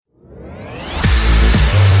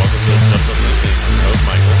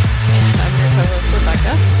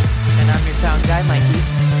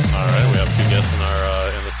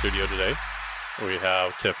We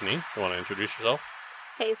have Tiffany. You want to introduce yourself?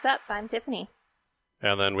 Hey, sup? I'm Tiffany.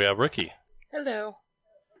 And then we have Ricky. Hello.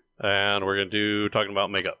 And we're going to do talking about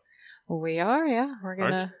makeup. We are, yeah. We're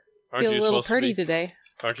going to Aren't feel you a little supposed pretty to be, today.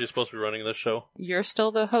 Aren't you supposed to be running this show? You're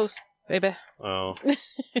still the host, baby. Oh,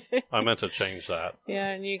 I meant to change that. Yeah,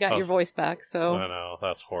 and you got your voice back, so. I know,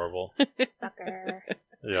 that's horrible. Sucker.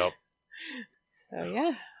 Yep. So,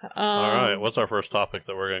 yeah. All right, what's our first topic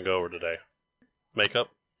that we're going to go over today? Makeup?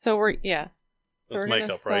 So we're It's gonna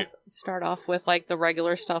makeup, right? Start off with, like, the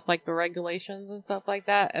regular stuff, like the regulations and stuff like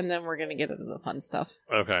that, and then we're going to get into the fun stuff.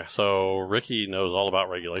 Okay, so Ricky knows all about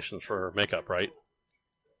regulations for makeup, right?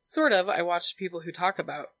 Sort of. I watch people who talk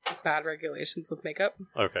about bad regulations with makeup.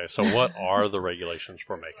 Okay, so what are the regulations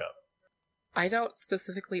for makeup? I don't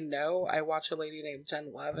specifically know. I watch a lady named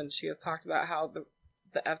Jen Love, and she has talked about how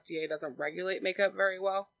the FDA doesn't regulate makeup very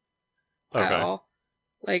well at all.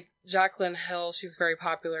 Like, Jaclyn Hill, she's very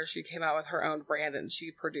popular. She came out with her own brand, and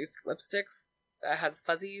she produced lipsticks that had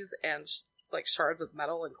fuzzies and, like, shards of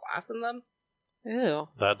metal and glass in them. Ew.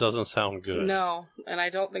 That doesn't sound good. No, and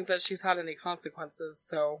I don't think that she's had any consequences,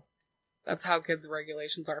 so that's how good the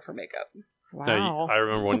regulations are for makeup. Wow. Now, I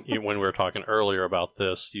remember when we were talking earlier about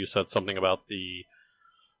this, you said something about the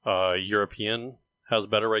European has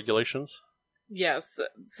better regulations? Yes.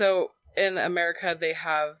 So in America, they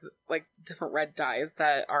have like different red dyes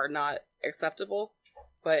that are not acceptable,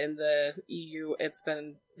 but in the EU,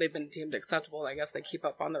 they've been deemed acceptable, and I guess they keep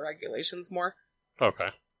up on the regulations more. Okay.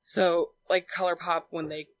 So, like ColourPop, when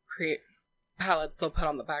they create palettes, they'll put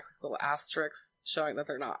on the back like little asterisks showing that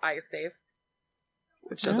they're not eye safe,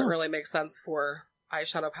 which doesn't really make sense for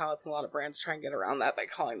eyeshadow palettes, and a lot of brands try and get around that by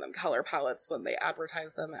calling them color palettes when they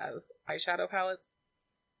advertise them as eyeshadow palettes.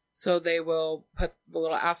 So they will put the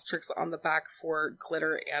little asterisks on the back for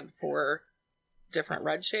glitter and for different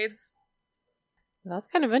red shades. That's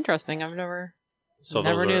kind of interesting. I've never So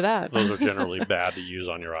knew that. Those are generally bad to use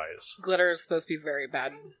on your eyes. Glitter is supposed to be very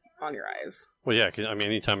bad on your eyes. Well, yeah, I mean,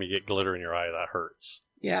 anytime you get glitter in your eye, that hurts.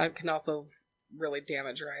 Yeah, it can also really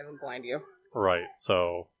damage your eyes and blind you. Right,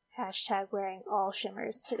 so... Hashtag wearing all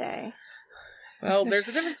shimmers today. Well, there's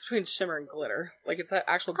a difference between shimmer and glitter. Like, it's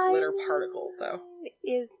actual glitter particles, though.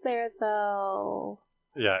 Is there, though?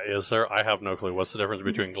 Yeah, is there? I have no clue. What's the difference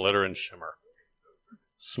between glitter and shimmer?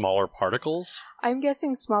 Smaller particles? I'm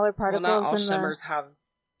guessing smaller particles. Well, not all shimmers have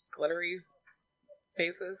glittery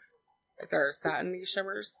bases. Like, there are satiny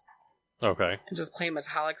shimmers. Okay. And just plain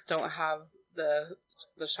metallics don't have the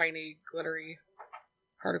shiny, glittery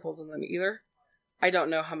particles in them either. I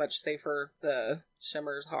don't know how much safer the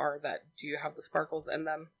shimmers are that do have the sparkles in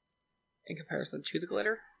them in comparison to the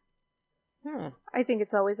glitter. I think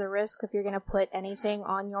it's always a risk if you're going to put anything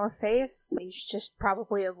on your face. You should just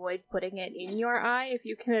probably avoid putting it in your eye if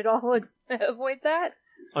you can at all avoid that.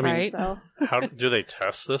 I mean, right? So. How do they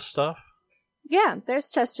test this stuff? Yeah, there's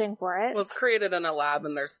testing for it. Well, it's created in a lab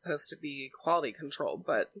and they're supposed to be quality controlled,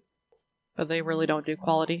 but they really don't do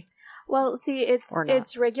quality. Well, see,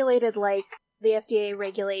 it's regulated like the FDA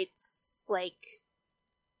regulates like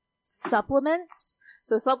supplements.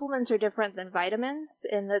 So supplements are different than vitamins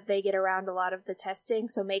in that they get around a lot of the testing.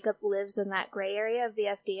 So makeup lives in that gray area of the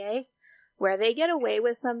FDA where they get away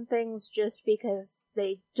with some things just because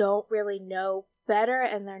they don't really know better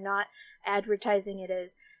and they're not advertising it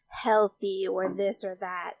as healthy or this or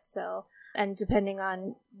that. So, and depending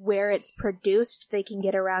on where it's produced, they can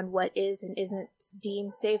get around what is and isn't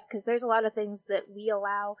deemed safe, because there's a lot of things that we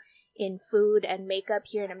allow in food and makeup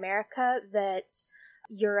here in America that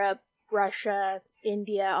Europe, Russia,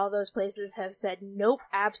 India, all those places have said, nope,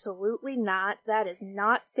 absolutely not. That is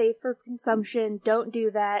not safe for consumption. Don't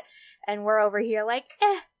do that. And we're over here like,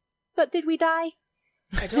 but did we die?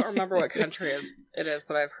 I don't remember what country it is,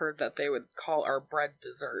 but I've heard that they would call our bread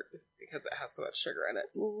dessert because it has so much sugar in it.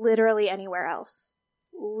 Literally anywhere else.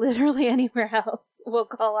 Literally anywhere else we'll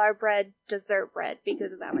call our bread dessert bread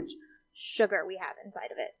because of how much sugar we have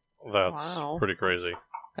inside of it. That's pretty crazy.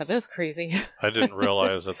 That is crazy. I didn't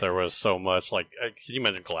realize that there was so much, like, can you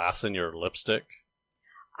imagine glass in your lipstick?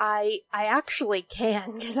 I actually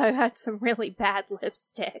can, because I've had some really bad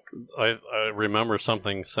lipsticks. I remember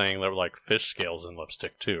something saying there were, like, fish scales in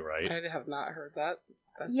lipstick, too, right? I have not heard that.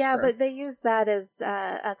 That's yeah, gross. but they use that as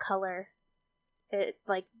a color. It,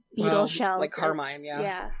 like, beetle shells. Like carmine, yeah.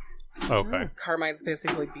 Yeah. Okay. Carmine's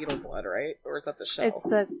basically beetle blood, right? Or is that the shell? It's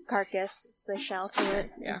the carcass. It's the shell to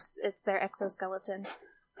it. Yeah. It's their exoskeleton.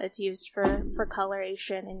 It's used for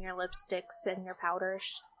coloration in your lipsticks and your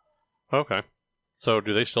powders. Okay. So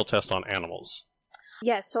do they still test on animals?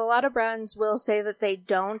 Yes, so a lot of brands will say that they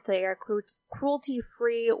don't. They are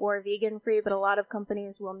cruelty-free or vegan-free, but a lot of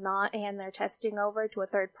companies will not hand their testing over to a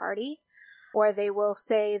third party. or they will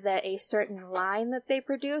say that a certain line that they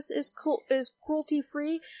produce is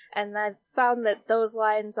cruelty-free, and I've found that those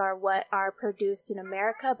lines are what are produced in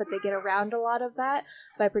America, but they get around a lot of that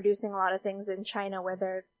by producing a lot of things in China where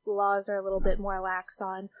their laws are a little bit more lax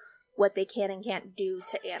on what they can and can't do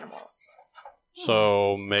to animals.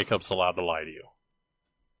 So makeup's allowed to lie to you.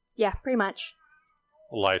 Yeah, pretty much.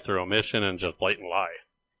 Lie through omission and just blatant lie.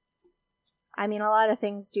 I mean, a lot of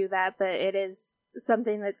things do that, but it is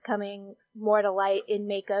something that's coming more to light in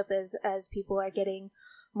makeup as people are getting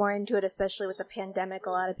more into it, especially with the pandemic. A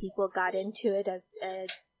lot of people got into it as a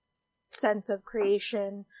sense of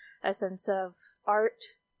creation, a sense of art,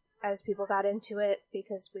 as people got into it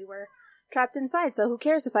because we were trapped inside. So who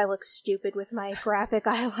cares if I look stupid with my graphic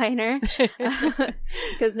eyeliner?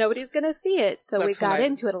 Because nobody's going to see it. So we got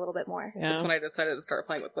into it a little bit more. Yeah. That's when I decided to start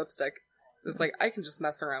playing with lipstick. It's like, I can just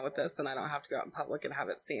mess around with this and I don't have to go out in public and have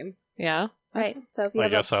it seen. Yeah. Right. So if you I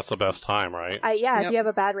have guess that's the best time, right? if you have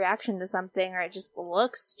a bad reaction to something or it just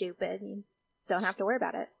looks stupid, you don't have to worry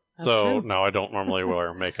about it. So now I don't normally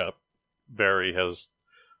wear makeup. Barry has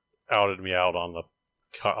outed me out on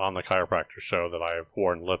the chiropractor show that I've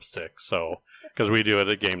worn lipstick. So because we do it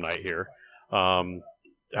at game night here.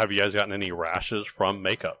 Have you guys gotten any rashes from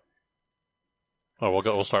makeup? Oh,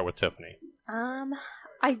 we'll start with Tiffany.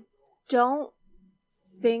 I don't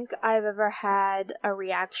think I've ever had a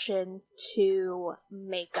reaction to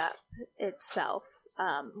makeup itself.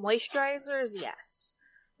 Moisturizers, yes,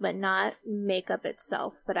 but not makeup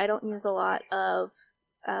itself. But I don't use a lot of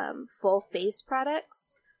full face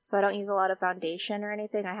products, so I don't use a lot of foundation or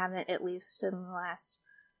anything. I haven't, at least in the last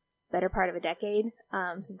better part of a decade,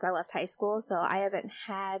 since I left high school, so I haven't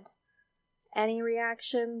had any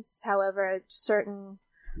reactions. However, certain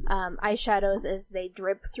eyeshadows, as they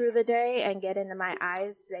drip through the day and get into my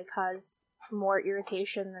eyes, they cause more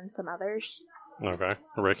irritation than some others. Okay.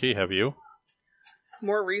 Ricky, have you?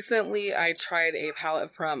 More recently, I tried a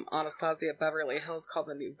palette from Anastasia Beverly Hills called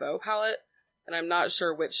the Nouveau palette, and I'm not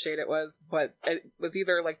sure which shade it was, but it was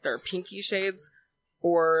either like their pinky shades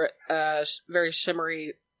or a very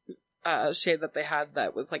shimmery shade that they had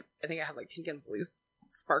that was like, I think it had like pink and blue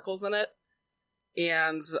sparkles in it,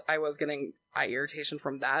 and I was getting eye irritation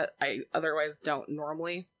from that. I otherwise don't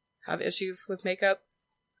normally have issues with makeup.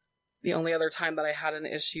 The only other time that I had an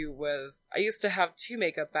issue was, I used to have 2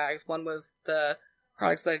 makeup bags. One was the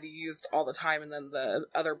products that I used all the time, and then the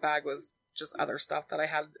other bag was just other stuff that I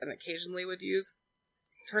had and occasionally would use.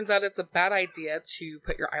 Turns out it's a bad idea to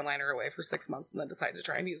put your eyeliner away for 6 months and then decide to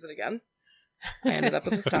try and use it again. I ended up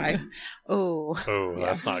with a sty. Oh,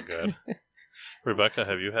 That's not good. Rebecca,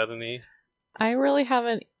 have you had any? I really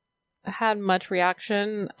haven't had much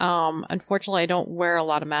reaction. Unfortunately, I don't wear a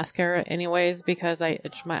lot of mascara anyways because I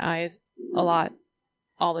itch my eyes a lot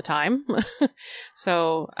all the time.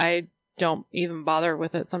 So I don't even bother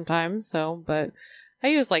with it sometimes. But I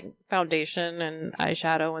use like foundation and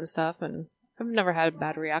eyeshadow and stuff, and I've never had a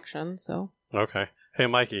bad reaction. So Okay. Hey,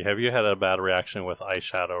 Mikey, have you had a bad reaction with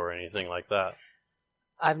eyeshadow or anything like that?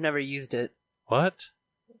 I've never used it. What?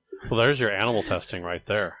 Well, there's your animal testing right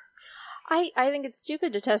there. I think it's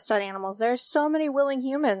stupid to test on animals. There's so many willing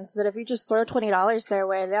humans that if you just throw $20 their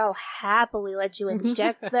way, they'll happily let you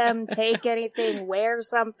inject them, take anything, wear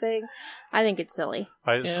something. I think it's silly.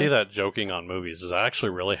 I see that joking on movies. Does that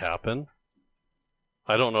actually really happen?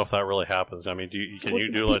 I don't know if that really happens. I mean, can you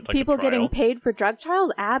do like people a trial? getting paid for drug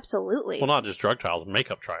trials? Absolutely. Well, not just drug trials,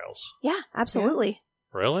 makeup trials. Yeah, absolutely.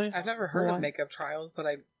 Really? I've never heard of makeup trials, but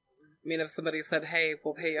I mean, if somebody said, hey,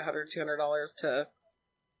 we'll pay you $100, $200 to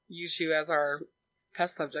use you as our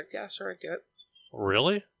test subject, yeah, sure, I'd do it.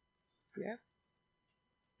 Really? Yeah.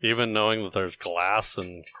 Even knowing that there's glass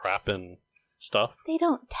and crap and stuff? They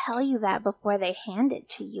don't tell you that before they hand it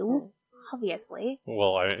to you, obviously.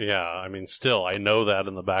 Well, I mean, still, I know that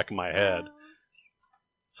in the back of my head.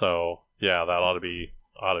 So, yeah, that ought to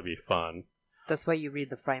be fun. That's why you read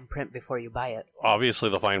the fine print before you buy it. Obviously,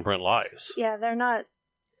 the fine print lies. Yeah, they're not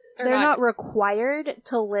required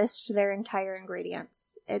to list their entire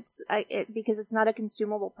ingredients. Because it's not a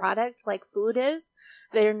consumable product like food is.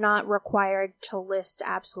 They're not required to list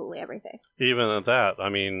absolutely everything. Even at that, I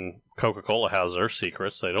mean, Coca-Cola has their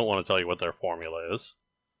secrets. They don't want to tell you what their formula is.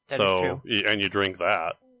 That is true. And you drink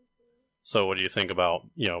that. So what do you think about,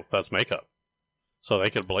 that's makeup. So they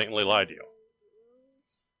could blatantly lie to you.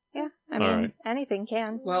 Yeah, I mean, anything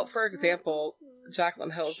can. Well, for example,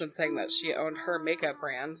 Jaclyn Hill has been saying that she owned her makeup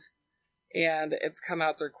brand, and it's come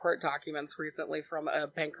out through court documents recently from a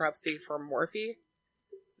bankruptcy for Morphe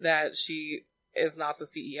that she is not the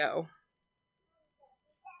CEO.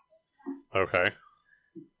 Okay.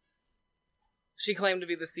 She claimed to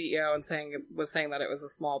be the CEO and was saying that it was a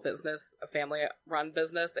small business, a family-run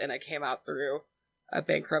business, and it came out through a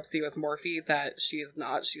bankruptcy with Morphe that she's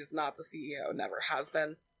not. She's not the CEO, never has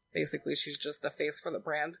been. Basically, she's just a face for the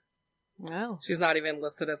brand. Wow. She's not even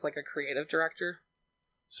listed as like a creative director.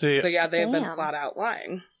 See, So yeah, they've been Damn. flat out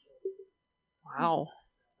lying. Wow.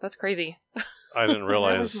 That's crazy. I didn't That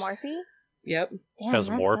realize was Morphe? Yep. Damn, has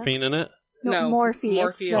that morphine sucks. in it. No, Morphe. Morphe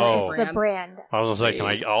It's the, is the it's the brand. I was gonna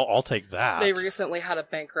say, I'll take that. They recently had a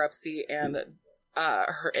bankruptcy, and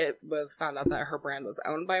it was found out that her brand was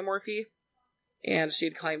owned by Morphe, and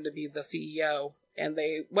she'd claimed to be the CEO. And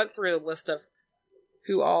they went through a list of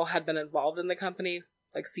who all had been involved in the company,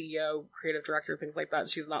 like CEO, creative director, things like that. And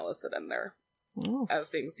she's not listed in there Oh. as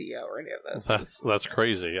being CEO or any of those things. That's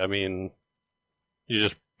crazy. I mean, you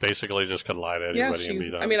just basically just could lie to anybody and be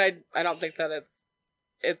done. I mean, I don't think that it's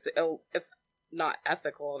not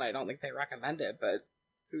ethical, and I don't think they recommend it. But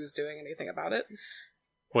who's doing anything about it?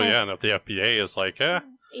 well, yeah, and if the FDA is like,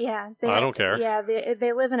 Yeah, I don't care. Yeah,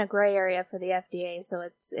 they live in a gray area for the FDA, so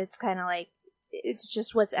it's kind of like it's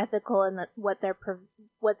just what's ethical and what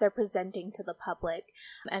they're presenting to the public.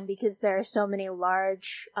 And because there are so many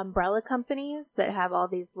large umbrella companies that have all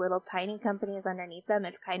these little tiny companies underneath them,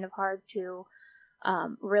 it's kind of hard to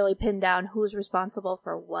really pin down who's responsible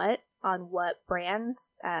for what on what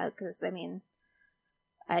brands. Because I mean,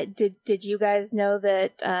 did you guys know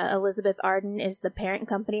that Elizabeth Arden is the parent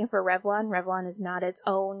company for Revlon? Revlon is not its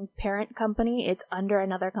own parent company; it's under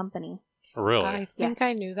another company. really? I think Yes.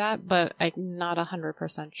 I knew that, but I'm not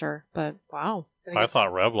 100% sure. But wow. I thought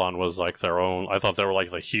Revlon was like their own. I thought they were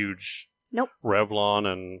like the huge. Nope. Revlon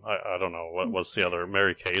and I don't know what's the other.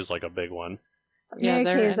 Mary Kay is like a big one. Yeah, Mary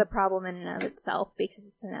they're Kay is in- a problem in and of itself because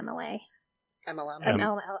it's an MLA. MLM.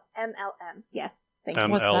 MLM. Yes. Thank you.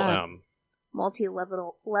 What's that? MLM.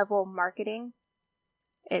 Multi-level marketing.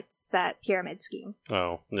 It's that pyramid scheme.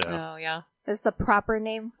 Oh yeah. Oh, yeah. That's the proper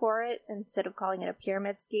name for it instead of calling it a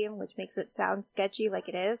pyramid scheme, which makes it sound sketchy like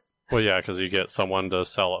it is. Well, yeah, because you get someone to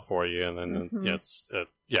sell it for you, and then Mhm.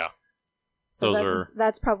 yeah. So Those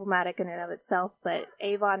that's problematic in and of itself, but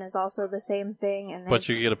Avon is also the same thing, and But there's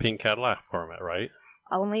you get a pink Cadillac from it, right?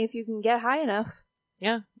 only if you can get high enough.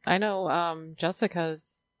 Yeah. I know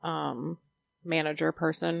Jessica's manager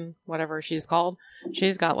person, whatever she's called,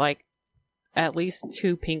 she's got like at least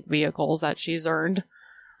 2 pink vehicles that she's earned.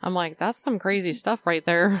 I'm like, that's some crazy stuff right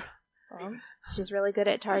there. She's really good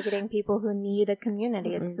at targeting people who need a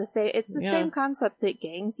community. It's the same. It's the Yeah. same concept that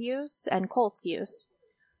gangs use and cults use.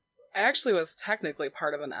 I actually was technically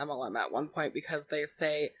part of an MLM at one point because they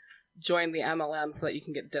say join the MLM so that you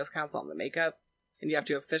can get discounts on the makeup, and you have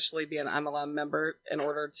to officially be an MLM member in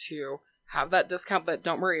order to have that discount. But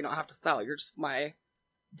don't worry, you don't have to sell. You're just my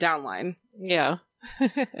downline. Yeah.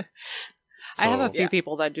 I have a So- few Yeah.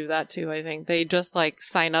 people that do that too, I think. They just like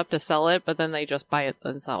sign up to sell it, but then they just buy it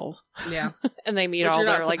themselves. Yeah, And they meet which all you're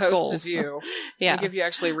their not like supposed goals. to do. Yeah. Like if you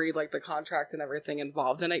actually read like the contract and everything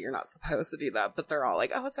involved in it, you're not supposed to do that. But they're all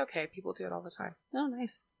like, "Oh, it's okay. People do it all the time." Oh,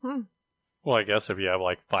 nice. Well, I guess if you have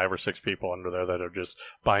like 5 or 6 people under there that are just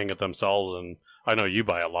buying it themselves, and I know you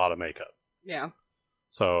buy a lot of makeup, Yeah.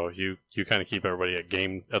 so you kind of keep everybody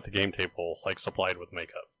at the game table like supplied with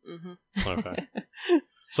makeup. Mm-hmm. Okay.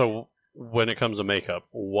 So when it comes to makeup,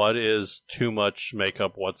 what is too much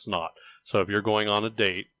makeup? What's not? So if you're going on a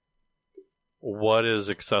date, what is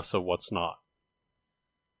excessive? What's not?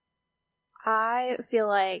 I feel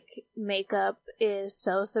like makeup is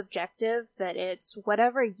so subjective that it's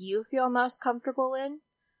whatever you feel most comfortable in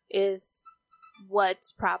is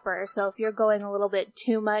what's proper. So if you're going a little bit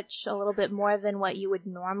too much, a little bit more than what you would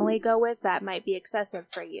normally go with, that might be excessive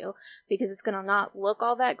for you because it's going to not look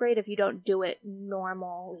all that great if you don't do it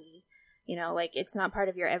normally. You know, like it's not part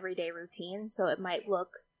of your everyday routine, so it might look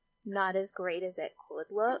not as great as it could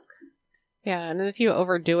look. Yeah, and if you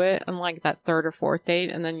overdo it on like that 3rd or 4th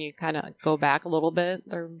date and then you kind of go back a little bit,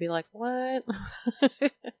 they'll be like, what?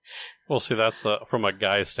 Well, see, that's from a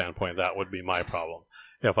guy's standpoint, that would be my problem.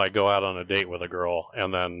 If I go out on a date with a girl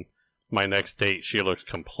and then my next date she looks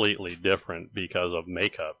completely different because of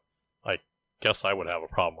makeup, I guess I would have a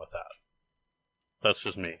problem with that. That's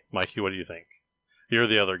just me. Mikey, what do you think? You're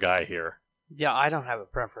the other guy here. Yeah, I don't have a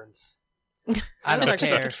preference. I I was don't actually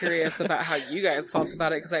care. curious about how you guys felt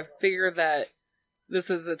about it because I figure that this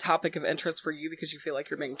is a topic of interest for you because you feel like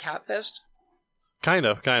you're being catfished. Kind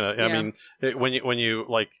of. I Yeah. mean, when you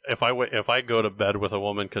like, if I go to bed with a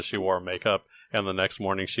woman because she wore makeup, and the next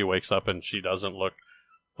morning she wakes up and she doesn't look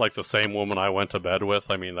like the same woman I went to bed with,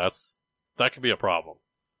 I mean that could be a problem.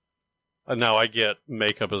 And now I get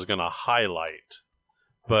makeup is going to highlight,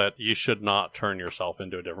 but you should not turn yourself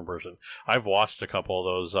into a different person. I've watched a couple of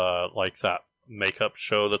those, like that makeup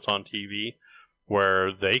show that's on TV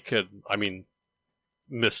where they could, I mean,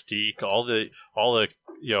 Mystique, all the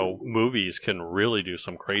movies can really do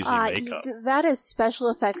some crazy makeup. That is special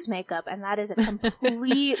effects makeup, and that is a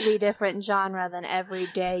completely different genre than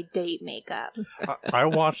everyday date makeup. I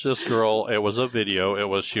watched this girl. It was a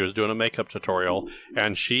video. She was doing a makeup tutorial,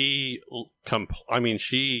 and she completely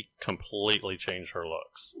changed her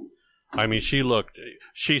looks. I mean,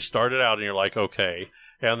 she started out, and you're like, okay,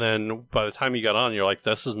 and then by the time you got on, you're like,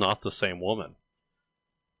 this is not the same woman.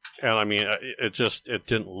 And I mean, it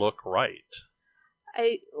didn't look right.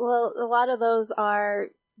 Well, a lot of those are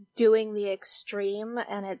doing the extreme,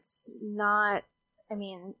 and it's not. I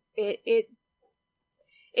mean, it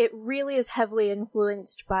really is heavily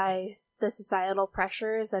influenced by the societal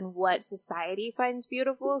pressures and what society finds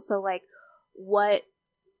beautiful. So, like, what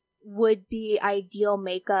would be ideal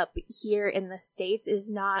makeup here in the States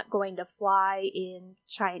is not going to fly in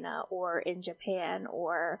China or in Japan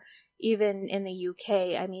or even in the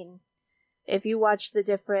UK. I mean, if you watch the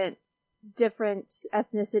different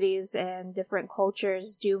ethnicities and different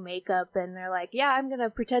cultures do makeup, and they're like, yeah, I'm gonna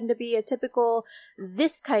pretend to be a typical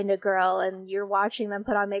this kind of girl, and you're watching them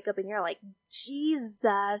put on makeup and you're like,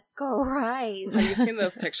 Jesus Christ. Have you seen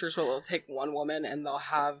those pictures where they'll take one woman and they'll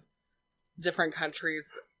have different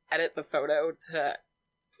countries edit the photo to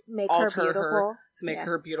make alter her beautiful, to make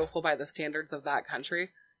her beautiful by the standards of that country?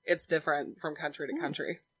 It's different from country to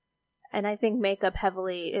country. And I think makeup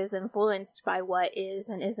heavily is influenced by what is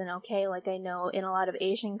and isn't okay. Like, I know in a lot of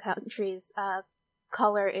Asian countries,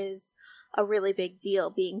 color is a really big deal.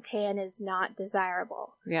 Being tan is not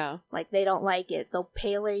desirable. Yeah. Like, they don't like it. The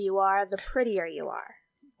paler you are, the prettier you are.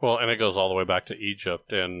 Well, and it goes all the way back to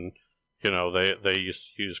Egypt, and, they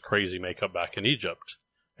used to use crazy makeup back in Egypt.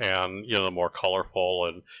 And, the more colorful,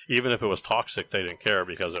 and even if it was toxic, they didn't care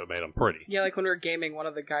because it made them pretty. Yeah, like when we were gaming, one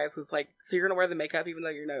of the guys was like, so you're going to wear the makeup even though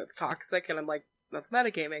you know it's toxic? And I'm like, that's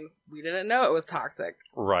metagaming. We didn't know it was toxic.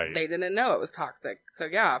 Right. They didn't know it was toxic. So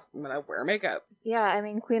yeah, I'm going to wear makeup. Yeah, I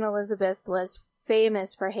mean, Queen Elizabeth was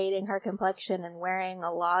famous for hating her complexion and wearing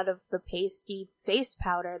a lot of the pasty face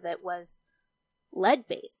powder that was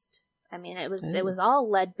lead-based. I mean, it was all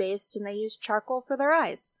lead-based, and they used charcoal for their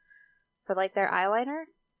eyes. For, like, their eyeliner.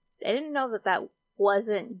 I didn't know that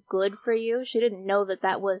wasn't good for you. She didn't know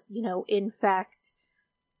that was, in fact,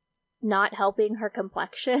 not helping her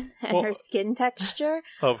complexion and her skin texture.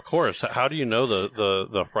 Of course. How do you know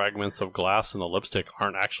the fragments of glass in the lipstick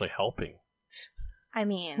aren't actually helping? I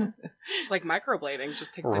mean, it's like microblading.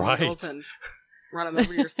 Just take the needles and run them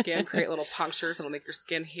over your skin, create little punctures. It'll make your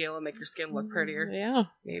skin heal and make your skin look prettier. Yeah.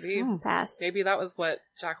 Maybe. Pass. Maybe that was what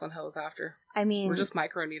Jaclyn Hill was after. I mean, we're just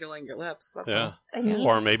micro-needling your lips. That's all. I mean,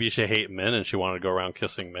 or maybe she hated men and she wanted to go around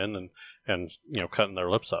kissing men and cutting their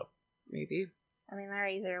lips up. Maybe. I mean, there are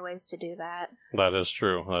easier ways to do that. That is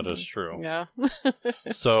true. That is true. Yeah.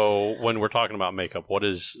 So when we're talking about makeup, what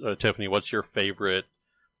is, Tiffany, what's your favorite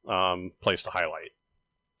place to highlight?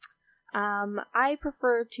 I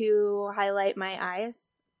prefer to highlight my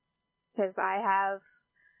eyes because I have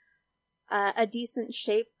a decent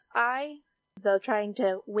shaped eye, though trying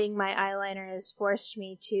to wing my eyeliner has forced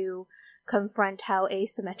me to confront how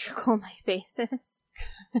asymmetrical my face is.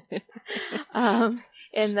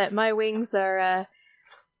 In that my wings are,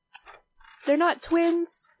 they're not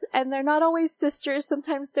twins, and they're not always sisters.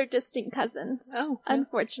 Sometimes they're distant cousins,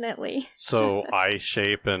 unfortunately. So eye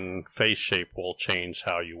shape and face shape will change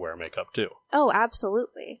how you wear makeup too. Oh,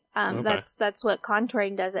 absolutely. Okay. That's what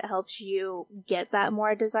contouring does. It helps you get that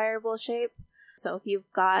more desirable shape. So if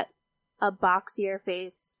you've got a boxier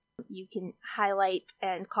face, you can highlight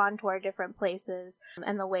and contour different places,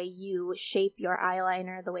 and the way you shape your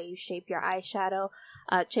eyeliner, the way you shape your eyeshadow,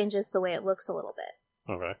 changes the way it looks a little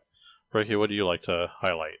bit. Okay. Ricky, what do you like to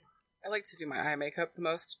highlight? I like to do my eye makeup the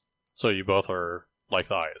most. So you both are like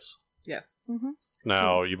the eyes. Yes. Mm-hmm.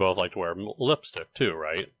 Now, you both like to wear lipstick too,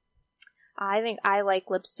 right? I think I like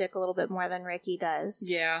lipstick a little bit more than Ricky does.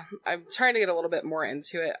 Yeah, I'm trying to get a little bit more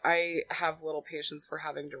into it. I have little patience for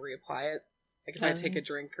having to reapply it. Like if I take a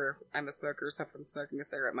drink or I'm a smoker, so if I'm smoking a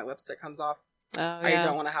cigarette, my lipstick comes off. Oh, yeah. I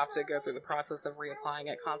don't want to have to go through the process of reapplying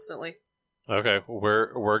it constantly. Okay,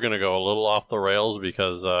 we're gonna go a little off the rails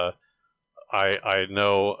because I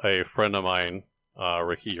know a friend of mine,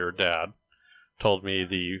 Ricky, your dad, told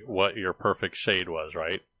me what your perfect shade was,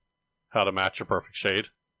 right? How to match your perfect shade.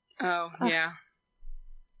 Oh, yeah.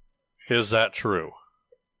 Is that true?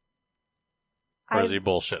 Or is he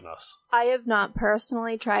bullshitting us? I have not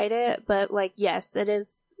personally tried it, but, like, yes, it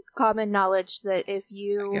is common knowledge that if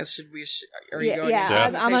you... I guess are you going yeah,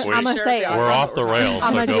 into I'm going to say it. We're off the rails.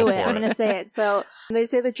 I'm going to do it. I'm I'm going to say it. So, they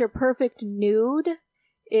say that your perfect nude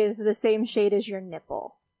is the same shade as your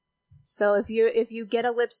nipple. So if you get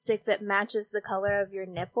a lipstick that matches the color of your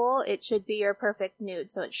nipple, it should be your perfect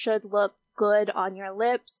nude. So it should look good on your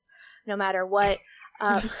lips, no matter what.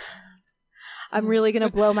 I'm really gonna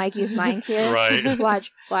blow Mikey's mind here. Right.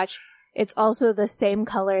 Watch. It's also the same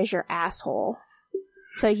color as your asshole.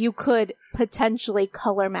 So you could potentially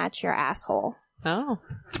color match your asshole. Oh,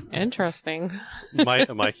 interesting.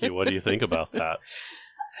 Mikey, what do you think about that?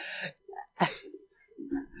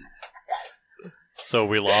 So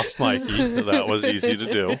we lost Mikey, so that was easy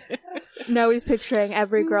to do. Now he's picturing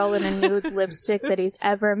every girl in a nude lipstick that he's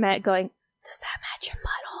ever met going, does that match your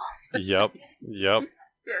butthole? Yep.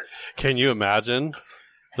 Can you imagine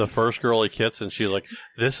the first girl he gets and she's like,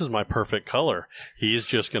 this is my perfect color. He's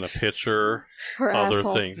just going to picture Her other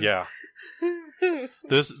asshole. things. Yeah.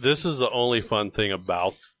 This is the only fun thing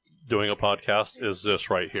about doing a podcast is this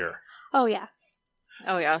right here. Oh, yeah.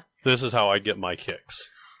 Oh, yeah. This is how I get my kicks.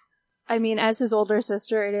 I mean, as his older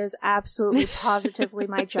sister, it is absolutely positively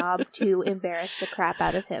my job to embarrass the crap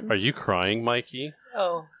out of him. Are you crying, Mikey?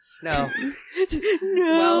 Oh, no.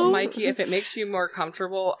 Well, Mikey, if it makes you more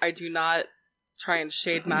comfortable, I do not try and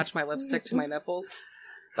shade match my lipstick to my nipples.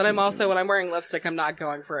 But I'm also, when I'm wearing lipstick, I'm not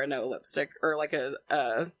going for a no lipstick or like a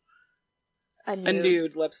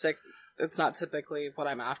nude lipstick. It's not typically what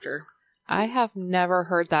I'm after. I have never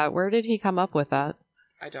heard that. Where did he come up with that?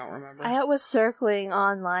 I don't remember. I was circling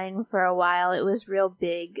online for a while. It was real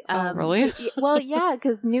big. Oh, really? Well, yeah,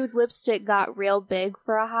 because nude lipstick got real big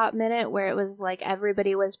for a hot minute, where it was like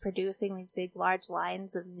everybody was producing these big, large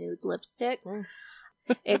lines of nude lipsticks. Mm.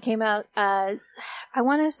 It came out, I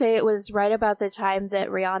want to say it was right about the time that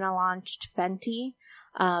Rihanna launched Fenty,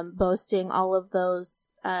 boasting all of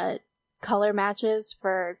those color matches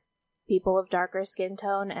for people of darker skin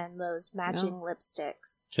tone and those matching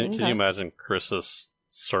lipsticks. Can you imagine Chris's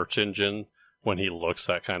search engine when he looks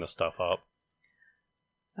that kind of stuff up?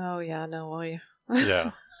 Oh, yeah, no way.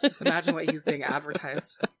 Yeah. Just imagine what he's being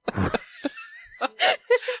advertised.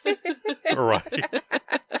 Right.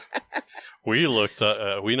 We noticed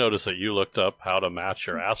that you looked up how to match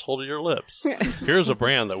your asshole to your lips. Here's a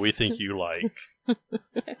brand that we think you like.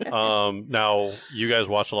 Now, you guys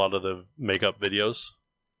watch a lot of the makeup videos?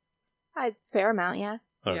 A fair amount, yeah.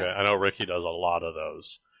 Okay, Yes. I know Ricky does a lot of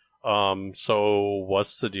those. So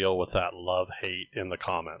what's the deal with that love-hate in the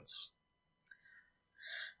comments?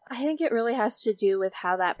 I think it really has to do with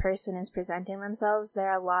how that person is presenting themselves. There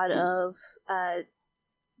are a lot of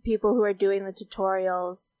people who are doing the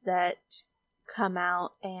tutorials that come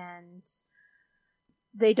out and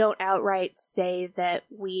they don't outright say that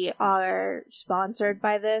we are sponsored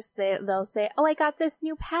by this. They'll say, oh, I got this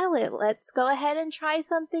new palette. Let's go ahead and try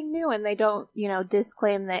something new. And they don't,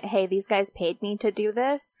 disclaim that, hey, these guys paid me to do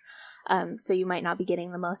this. So you might not be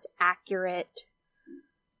getting the most accurate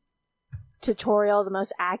tutorial, the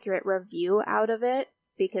most accurate review out of it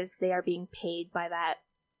because they are being paid by that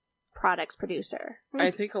product's producer. I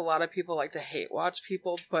think a lot of people like to hate watch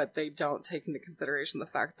people, but they don't take into consideration the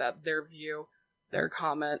fact that their view, their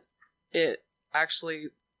comment, it actually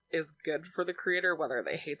is good for the creator, whether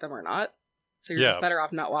they hate them or not. So you're just better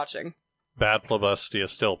off not watching. Bad publicity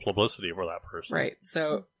is still publicity for that person. Right.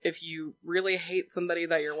 So if you really hate somebody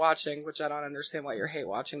that you're watching, which I don't understand why you're hate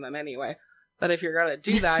watching them anyway, but if you're going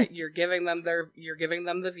to do that, you're giving them the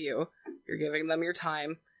view, you're giving them your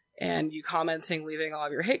time, and you commenting, leaving all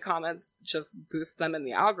of your hate comments just boost them in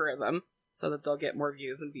the algorithm so that they'll get more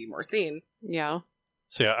views and be more seen. Yeah.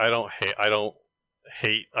 See, I don't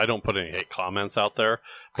put any hate comments out there,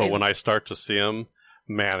 but when I start to see them,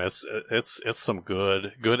 man, it's some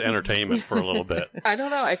good entertainment for a little bit. I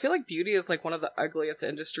don't know. I feel like beauty is like one of the ugliest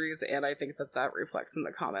industries, and I think that reflects in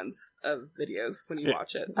the comments of videos when you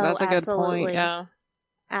watch it. That's a good absolutely. point, yeah.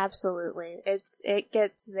 Absolutely.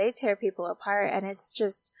 They tear people apart, and it's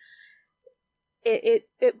just,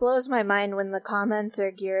 it blows my mind when the comments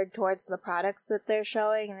are geared towards the products that they're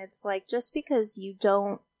showing, and it's like, just because you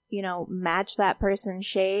don't, match that person's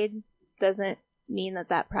shade doesn't mean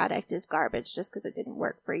that product is garbage just because it didn't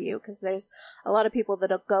work for you. Because there's a lot of people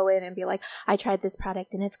that'll go in and be like, I tried this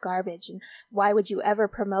product and it's garbage, and why would you ever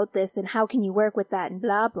promote this, and how can you work with that, and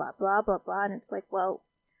blah blah blah blah blah. And it's like, well,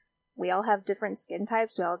 we all have different skin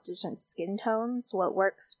types, we all have different skin tones. What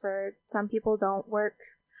works for some people don't work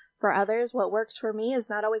for others. What works for me is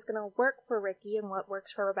not always going to work for Ricky, and what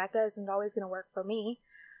works for Rebecca isn't always going to work for me.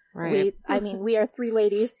 Right. We are three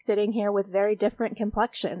ladies sitting here with very different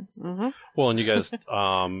complexions. Mm-hmm. Well, and you guys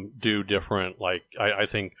do different, like, I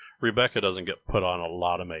think Rebecca doesn't get put on a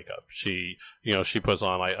lot of makeup. She puts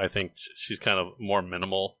on, I think she's kind of more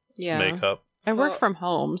minimal makeup. I work from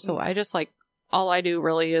home, so I just all I do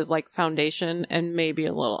really is like foundation and maybe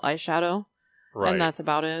a little eyeshadow. Right. And that's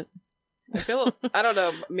about it. I don't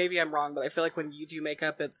know, maybe I'm wrong, but I feel like when you do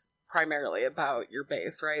makeup, it's primarily about your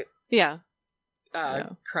base, right? Yeah.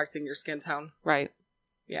 Correcting your skin tone. Right.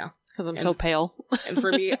 Yeah. Because I'm so pale. And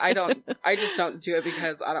for me, I just don't do it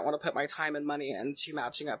because I don't want to put my time and money into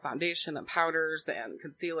matching up foundation and powders and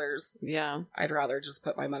concealers. Yeah. I'd rather just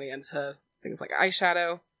put my money into things like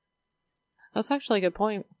eyeshadow. That's actually a good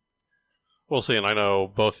point. We'll see, and I know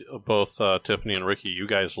both Tiffany and Ricky, you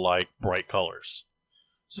guys like bright colors.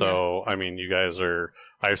 So, I mean, you guys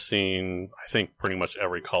I've seen, I think, pretty much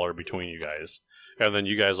every color between you guys. And then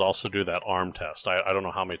you guys also do that arm test. I don't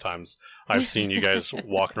know how many times I've seen you guys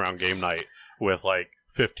walking around game night with like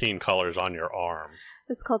 15 colors on your arm.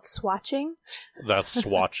 It's called swatching. That's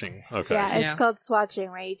swatching. Okay. Yeah, it's called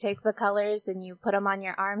swatching, where you take the colors and you put them on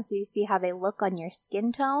your arm so you see how they look on your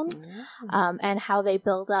skin tone, and how they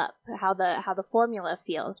build up, how the formula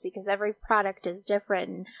feels, because every product is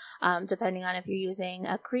different, depending on if you're using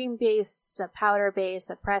a cream base, a powder base,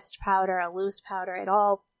 a pressed powder, a loose powder. It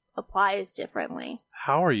all applies differently.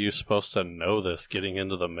 How are you supposed to know this getting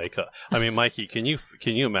into the makeup? I mean, Mikey, can you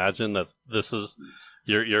imagine that this is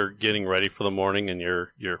you're getting ready for the morning and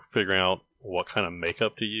you're figuring out what kind of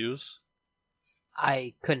makeup to use?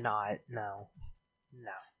 I could not. No.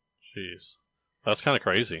 Jeez, that's kind of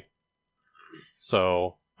crazy.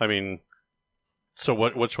 So, I mean,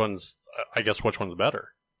 which one's? I guess which one's better?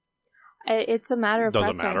 It's a matter of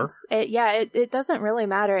Doesn't preference. matter? It doesn't really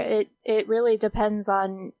matter. It really depends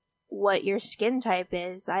on what your skin type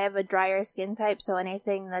is. I have a drier skin type, so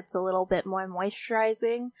anything that's a little bit more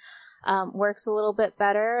moisturizing works a little bit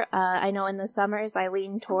better. I know in the summers I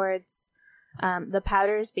lean towards the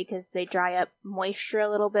powders because they dry up moisture a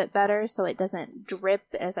little bit better, so it doesn't drip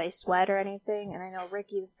as I sweat or anything. And I know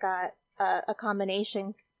Ricky's got a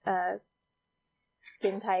combination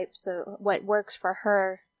skin type, so what works for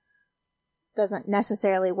her doesn't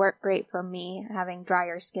necessarily work great for me, having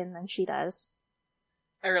drier skin than she does.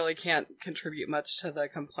 I really can't contribute much to the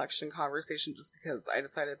complexion conversation just because I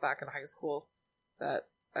decided back in high school that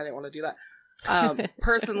I didn't want to do that.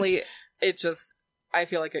 Personally, I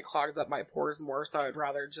feel like it clogs up my pores more, so I'd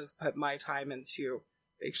rather just put my time into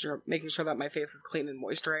making sure that my face is clean and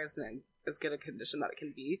moisturized and in as good a condition that it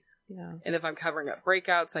can be. Yeah. And if I'm covering up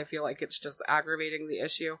breakouts, I feel like it's just aggravating the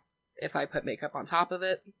issue if I put makeup on top of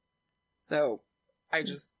it. So I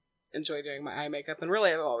just enjoy doing my eye makeup, and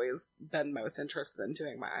really I've always been most interested in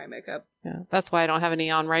doing my eye makeup. Yeah, that's why I don't have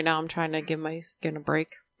any on right now. I'm trying to give my skin a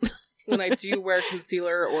break. When I do wear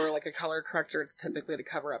concealer or like a color corrector, it's typically to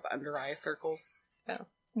cover up under eye circles. Yeah.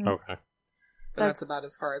 Okay. But that's about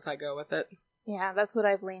as far as I go with it. Yeah, that's what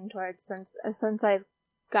I've leaned towards since I've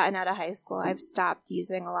gotten out of high school. I've stopped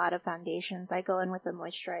using a lot of foundations. I go in with a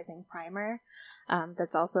moisturizing primer.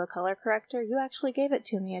 That's also a color corrector. You actually gave it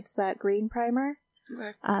to me. It's that green primer.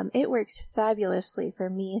 Okay. It works fabulously for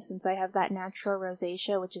me since I have that natural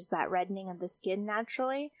rosacea, which is that reddening of the skin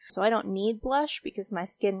naturally. So I don't need blush because my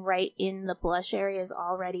skin right in the blush area is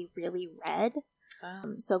already really red.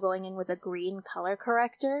 So going in with a green color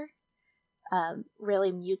corrector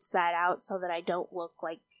really mutes that out so that I don't look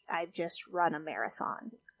like I've just run a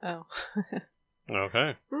marathon. Oh.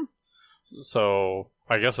 Okay. So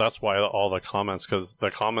I guess that's why all the comments, because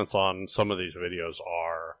the comments on some of these videos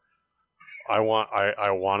are, I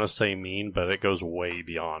want to say mean, but it goes way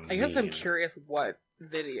beyond I guess mean. I'm curious what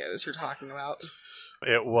videos you're talking about.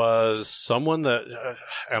 It was someone that,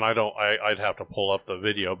 and I'd have to pull up the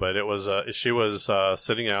video, but it was, she was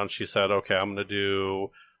sitting down. She said, okay, I'm going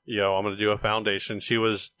to do a foundation. She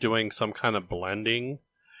was doing some kind of blending,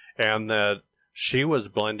 and that she was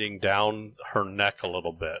blending down her neck a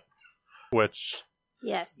little bit, which.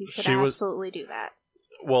 Yes, you should she absolutely do that.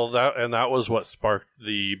 Well, that was what sparked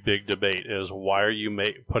the big debate, is why are you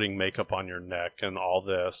putting makeup on your neck and all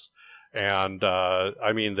this? And,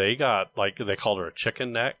 I mean, they called her a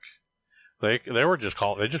chicken neck. They just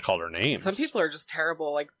called her names. Some people are just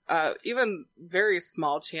terrible. Like, even very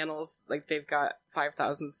small channels, like they've got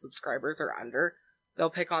 5,000 subscribers or under,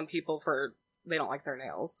 they'll pick on people they don't like their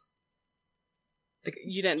nails. Like,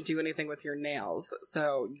 you didn't do anything with your nails,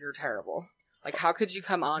 so you're terrible. Like, how could you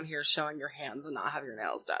come on here showing your hands and not have your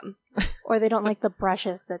nails done? Or they don't like the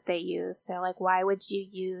brushes that they use. They're like, why would you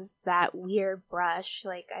use that weird brush?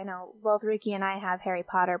 Like, I know both Ricky and I have Harry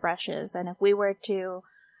Potter brushes, and if we were to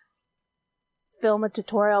film a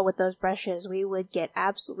tutorial with those brushes, we would get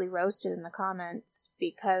absolutely roasted in the comments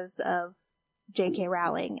because of J.K.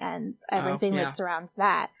 Rowling and everything that surrounds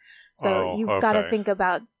that. So you've got to think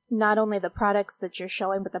about not only the products that you're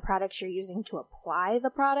showing, but the products you're using to apply the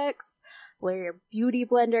products, where your beauty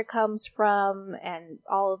blender comes from, and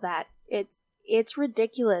all of that. It's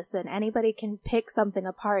ridiculous, and anybody can pick something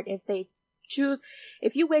apart if they choose.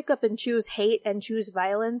 If you wake up and choose hate and choose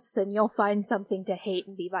violence, then you'll find something to hate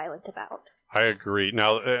and be violent about. I agree.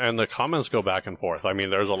 Now, and the comments go back and forth. I mean,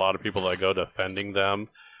 there's a lot of people that go defending them,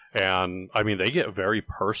 and I mean, they get very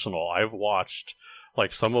personal. I've watched,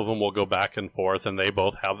 like, some of them will go back and forth, and they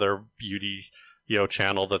both have their beauty,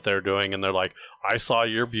 channel that they're doing, and they're like, I saw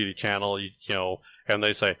your beauty channel, and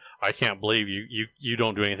they say, I can't believe you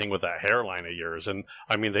don't do anything with that hairline of yours. And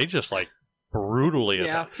I mean, they just like brutally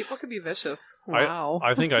attack. People can be vicious. Wow.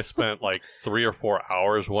 I think I spent like 3 or 4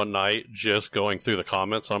 hours one night just going through the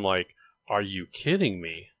comments. I'm like, are you kidding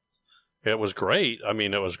me? It was great. I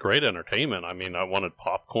mean, it was great entertainment. I mean, I wanted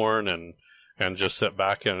popcorn and just sit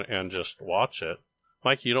back and just watch it.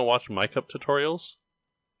 Mike, you don't watch makeup tutorials?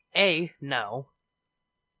 A, no.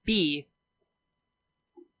 B,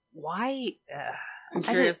 why? I'm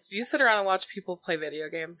curious, do you sit around and watch people play video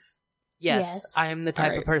games? Yes. I am the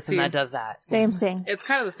type of person that does that. Same. It's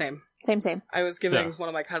kind of the same. Same. I was giving one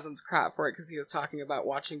of my cousins crap for it because he was talking about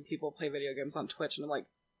watching people play video games on Twitch, and I'm like,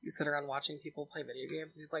 you sit around watching people play video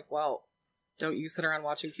games? And he's like, well, don't you sit around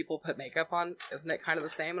watching people put makeup on? Isn't it kind of the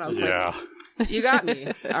same? And I was like, you got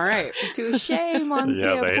me. All right. Touche,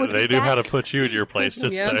 Monsieur. Yeah, they knew how to put you in your place,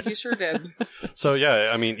 didn't Yeah, they? he sure did. So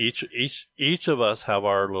yeah, I mean, each of us have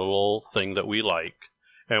our little thing that we like,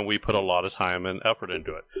 and we put a lot of time and effort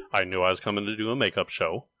into it. I knew I was coming to do a makeup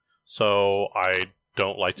show, so I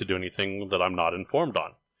don't like to do anything that I'm not informed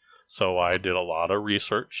on. So I did a lot of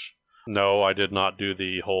research. No, I did not do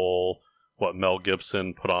the whole what Mel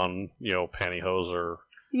Gibson put on, pantyhose or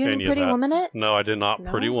You didn't any of Pretty that. Woman it? No, I did not No?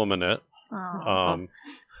 Pretty Woman it. Oh.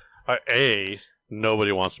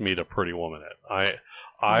 Nobody wants me to Pretty Woman it.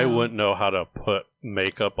 I wouldn't know how to put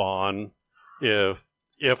makeup on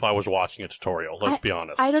if I was watching a tutorial, let's be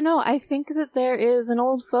honest. I don't know. I think that there is an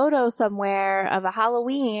old photo somewhere of a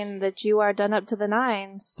Halloween that you are done up to the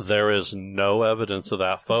nines. There is no evidence of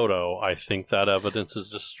that photo. I think that evidence is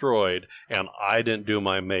destroyed, and I didn't do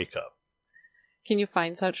my makeup. Can you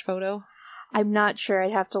find such photo? I'm not sure.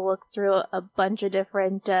 I'd have to look through a bunch of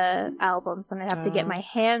different albums, and I'd have to get my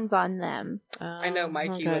hands on them. I know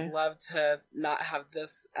Mikey would love to not have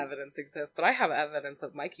this evidence exist, but I have evidence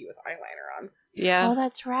of Mikey with eyeliner on. Yeah. Oh,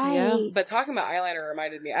 that's right. Yeah. But talking about eyeliner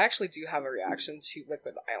reminded me, I actually do have a reaction to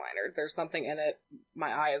liquid eyeliner. There's something in it,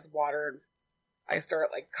 my eyes water, and I start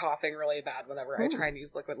like coughing really bad whenever I try and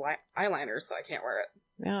use liquid eyeliner, so I can't wear it.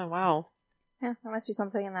 Yeah, wow. Yeah, there must be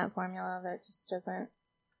something in that formula that just doesn't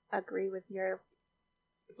agree with your...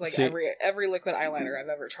 It's like every liquid eyeliner I've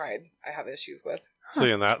ever tried, I have issues with.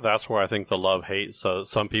 See, and that's where I think the love-hate. So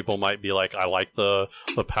some people might be like, I like the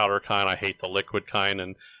powder kind, I hate the liquid kind,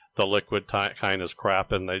 and the liquid kind is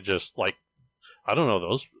crap, and they just, like, I don't know,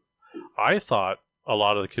 those... I thought a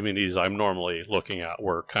lot of the communities I'm normally looking at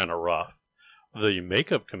were kind of rough. The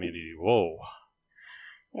makeup community, whoa.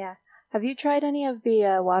 Yeah. Have you tried any of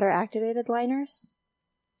the water-activated liners?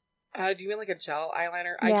 Do you mean like a gel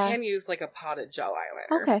eyeliner? Yeah. I can use like a potted gel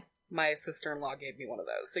eyeliner. Okay. My sister-in-law gave me one of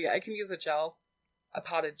those. So yeah, I can use a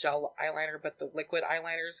potted gel eyeliner, but the liquid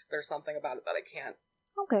eyeliners, there's something about it that I can't.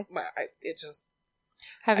 Okay.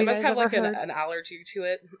 I must have like an allergy to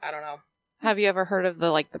it. I don't know. Have you ever heard of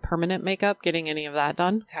the permanent makeup? Getting any of that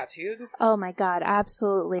done? Tattooed? Oh my god,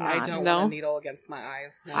 absolutely not. I don't want a needle against my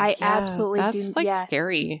eyes. No. I absolutely that's do. That's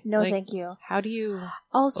scary. No, thank you. How do you...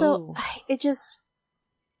 Also, it just...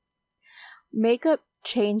 Makeup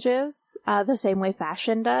changes the same way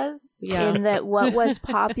fashion does. Yeah. In that what was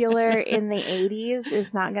popular in the 80s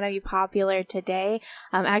is not going to be popular today.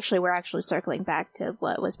 Actually, we're actually circling back to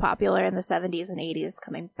what was popular in the 70s and 80s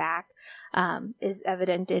coming back. Is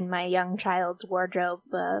evident in my young child's wardrobe.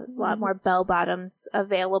 A lot more bell bottoms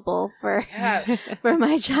available for for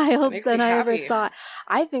my child than I ever thought.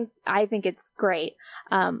 I think it's great.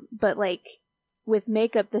 But like with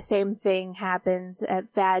makeup, the same thing happens.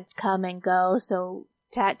 Fads come and go. So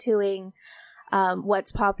tattooing,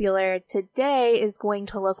 what's popular today is going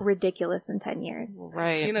to look ridiculous in 10 years.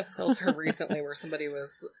 Right. I've seen a filter recently where somebody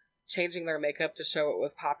was changing their makeup to show it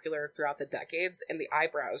was popular throughout the decades, and the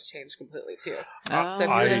eyebrows changed completely too. So if you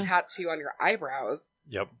had a tattoo on your eyebrows,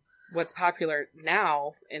 what's popular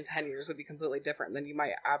now in 10 years would be completely different. Then you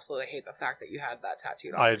might absolutely hate the fact that you had that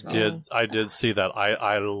tattooed on yourself. I did see that.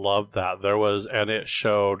 I loved that. There was, and it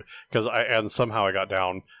showed, and somehow I got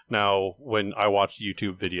down. Now, when I watch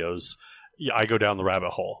YouTube videos, I go down the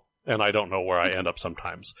rabbit hole, and I don't know where I end up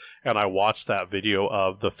sometimes. And I watched that video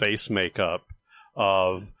of the face makeup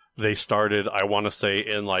of they started, I want to say,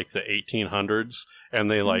 in like the 1800s,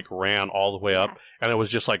 and they like ran all the way up, and it was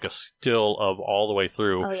just like a still of all the way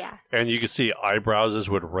through. Oh, yeah. And you could see eyebrows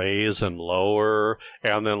would raise and lower,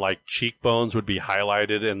 and then like cheekbones would be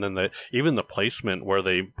highlighted, and then even the placement where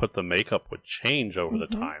they put the makeup would change over the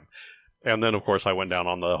time. And then, of course, I went down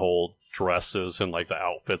on the whole dresses and like the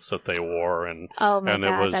outfits that they wore, and oh my and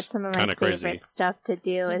god, it was that's some of my favorite crazy stuff to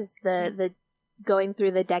do is the going through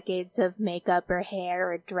the decades of makeup or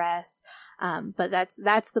hair or dress. But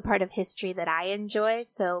that's the part of history that I enjoy.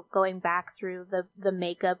 So going back through the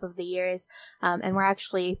makeup of the years, and we're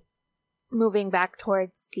actually moving back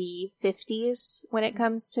towards the 50s when it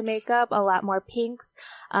comes to makeup, a lot more pinks,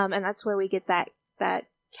 and that's where we get that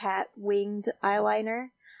cat winged eyeliner.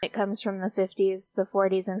 It comes from the 50s, the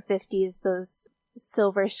 40s and 50s, those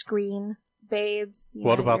silver screen babes.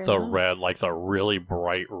 What about the red, like the really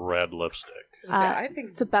bright red lipstick? I think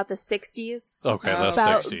it's about the 60s. Okay, that's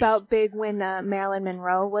about 60s. About big when Marilyn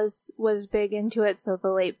Monroe was big into it, so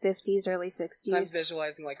the late 50s, early 60s. So I'm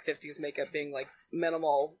visualizing like 50s makeup being like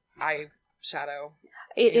minimal eyeshadow.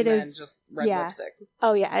 It and is then just red lipstick.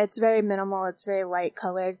 Oh yeah, it's very minimal. It's very light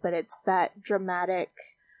colored, but it's that dramatic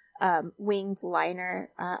winged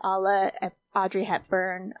liner, a la Audrey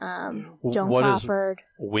Hepburn, Joan Crawford.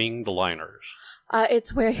 Winged liners?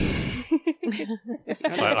 It's where I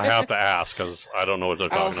have to ask because I don't know what they're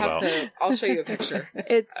talking about. I'll show you a picture.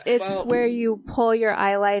 It's where you pull your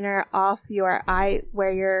eyeliner off your eye,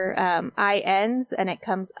 where your eye ends, and it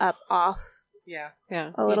comes up off. Yeah,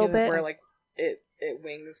 a little bit. Where like it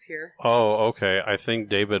wings here. Oh, okay. I think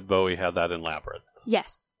David Bowie had that in Labyrinth.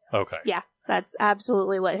 Yes. Okay. Yeah, that's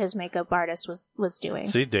absolutely what his makeup artist was doing.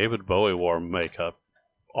 See, David Bowie wore makeup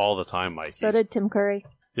all the time, Mikey. So did Tim Curry.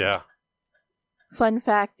 Yeah. Fun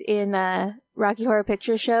fact, in Rocky Horror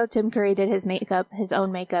Picture Show, Tim Curry did his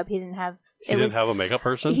own makeup. He didn't have... He didn't have a makeup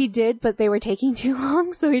person? He did, but they were taking too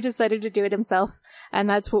long, so he decided to do it himself. And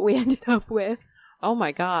that's what we ended up with. Oh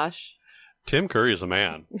my gosh. Tim Curry's a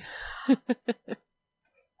man.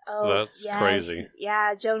 Oh, that's crazy.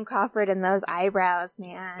 Yeah, Joan Crawford and those eyebrows,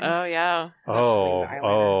 man. Oh, yeah.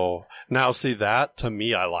 Oh. Now, see, that, to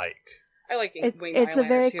me, I like. I like it's a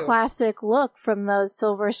very classic look from those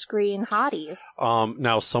silver screen hotties.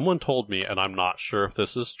 Now, someone told me, and I'm not sure if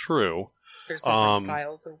this is true. There's different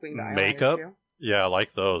styles of winged eyeliner, makeup. Too. Yeah, I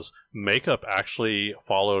like those. Makeup actually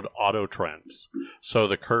followed auto trends. So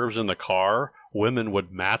the curves in the car, women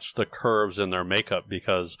would match the curves in their makeup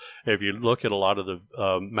because if you look at a lot of the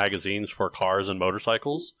magazines for cars and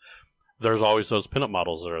motorcycles, there's always those pinup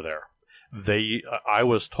models that are there. I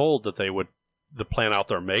was told that they would plan out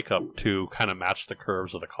their makeup to kind of match the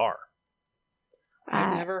curves of the car.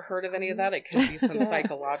 I've never heard of any of that. It could be some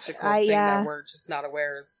psychological thing that we're just not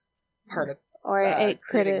aware is part of or it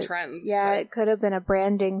could have trends. Yeah, it could have been a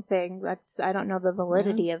branding thing. I don't know the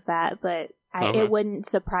validity of that, but it wouldn't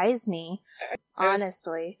surprise me,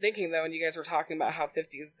 honestly. Thinking though, when you guys were talking about how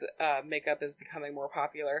 50s makeup is becoming more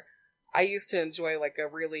popular, I used to enjoy like a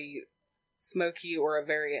really smoky or a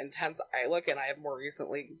very intense eye look, and I have more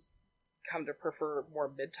recently come to prefer more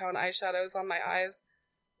mid-tone eyeshadows on my eyes,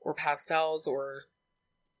 or pastels, or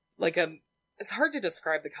like it's hard to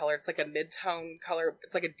describe the color. It's like a mid-tone color.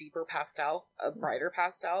 It's like a deeper pastel, a brighter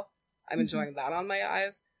pastel. I'm enjoying that on my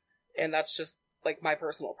eyes, and that's just like my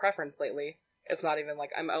personal preference lately. It's not even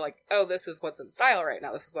like I'm like, oh, this is what's in style right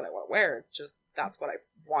now. This is what I want to wear. It's just that's what I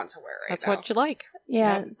want to wear right now. That's what you like.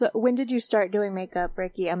 Yeah. So when did you start doing makeup,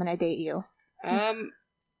 Ricky? I'm gonna date you.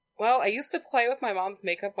 Well, I used to play with my mom's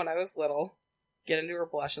makeup when I was little, get into her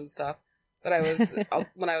blush and stuff. But I was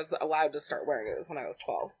when I was allowed to start wearing it was when I was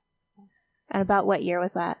 12. And about what year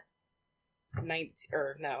was that?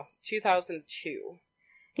 2002.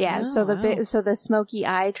 Yeah, so the smoky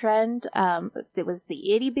eye trend, it was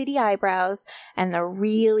the itty bitty eyebrows and the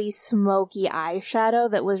really smoky eyeshadow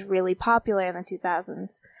that was really popular in the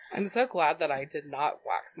 2000s. I'm so glad that I did not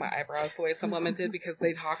wax my eyebrows the way some women did, because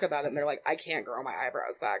they talk about it and they're like, I can't grow my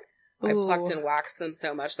eyebrows back. Ooh. I plucked and waxed them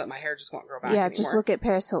so much that my hair just won't grow back anymore. Just look at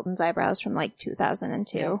Paris Hilton's eyebrows from like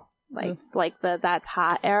 2002. Yeah. Like the That's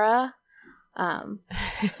Hot era. Her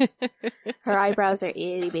eyebrows are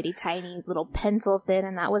itty bitty tiny, little pencil thin,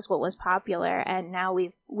 and that was what was popular. And now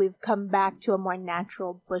we've come back to a more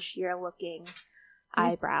natural, bushier looking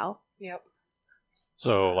eyebrow. Yep.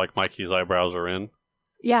 So like Mikey's eyebrows are in?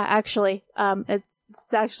 Yeah, actually. It's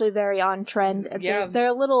actually very on trend. Yeah. They're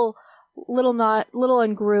a little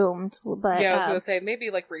ungroomed, but yeah, I was gonna say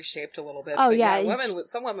maybe like reshaped a little bit. Oh, but yeah,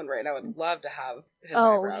 some women right now would love to have his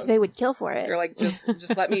eyebrows. They would kill for it. They're like, just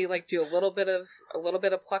let me like do a little bit of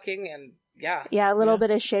plucking and a little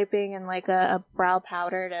bit of shaping and like a brow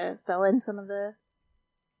powder to fill in some of the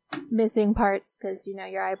missing parts because, you know,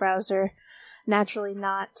 your eyebrows are naturally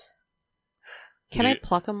not. Can I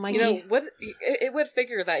pluck them, Mikey? You know, it would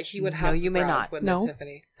figure that he would have you may brows, not. wouldn't it,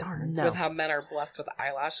 Tiffany? Darn. With how men are blessed with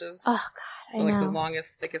eyelashes. Oh, God, I like know. the longest,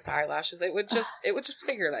 thickest eyelashes. It would just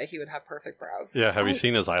figure that he would have perfect brows. Yeah, have you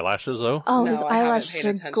seen his eyelashes, though? Oh, No, his I haven't eyelashes paid are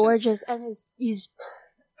attention. gorgeous, and his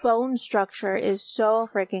bone structure is so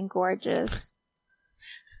freaking gorgeous.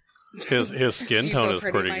 His skin Do you tone feel is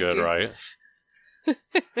pretty, pretty good, Mikey? right?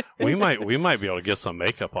 we might be able to get some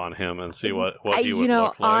makeup on him and see what he would you know,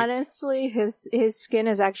 look like. honestly, his skin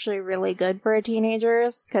is actually really good for a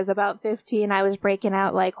teenager's, because about 15, I was breaking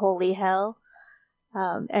out like holy hell.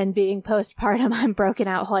 And being postpartum, I'm broken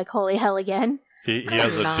out like holy hell again. He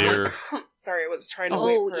has a deer. Sorry, I was trying to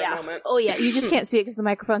wait for yeah. a moment. Oh, yeah. You just can't see it because the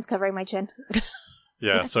microphone's covering my chin.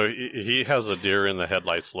 Yeah, so he has a deer in the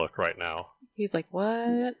headlights look right now. He's like,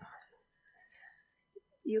 what?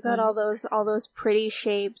 You got all those pretty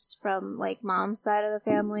shapes from like mom's side of the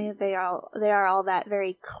family. They are all that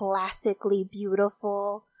very classically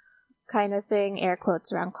beautiful kind of thing. Air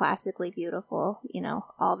quotes around classically beautiful. You know,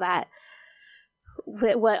 all that.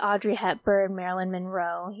 What Audrey Hepburn, Marilyn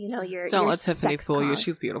Monroe. You know, Don't your let Tiffany sex fool you. con.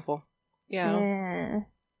 She's beautiful. Yeah.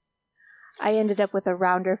 I ended up with a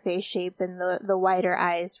rounder face shape and the wider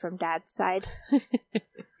eyes from Dad's side.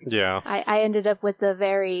 Yeah. I ended up with the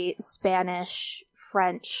very Spanish,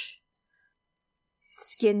 French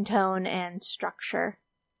skin tone and structure.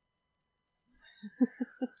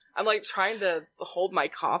 I'm like trying to hold my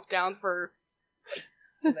cough down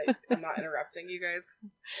so that I'm not interrupting you guys.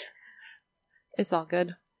 It's all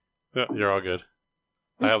good. Yeah, you're all good.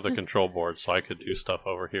 I have the control board, so I could do stuff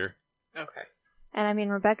over here. Okay. And I mean,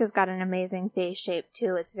 Rebecca's got an amazing face shape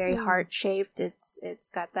too. It's very heart shaped. It's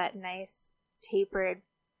got that nice tapered.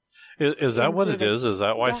 Is that what it is? Is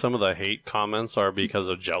that why Yeah. some of the hate comments are because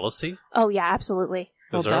of jealousy? Oh yeah, absolutely.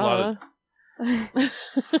 Is there a lot of...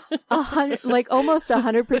 Like almost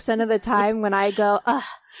 100% of the time when I go,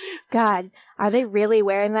 God, are they really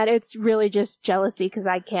wearing that? It's really just jealousy because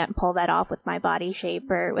I can't pull that off with my body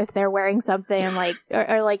shape, or if they're wearing something like,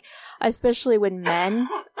 or like, especially when men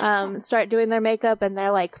start doing their makeup and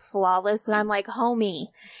they're like flawless, and I'm like, homie,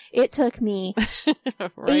 it took me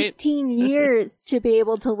Right? 18 years to be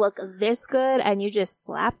able to look this good, and you just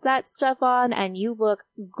slap that stuff on and you look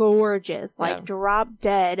gorgeous, like Yeah. drop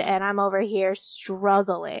dead, and I'm over here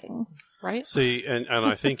struggling. Right? See, and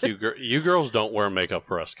I think you girls don't wear makeup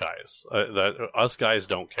for us guys. Us guys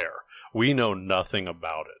don't care. We know nothing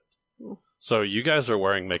about it. So you guys are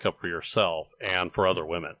wearing makeup for yourself and for other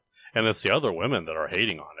women. And it's the other women that are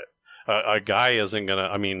hating on it. A guy isn't going to,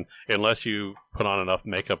 I mean, unless you put on enough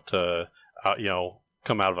makeup to,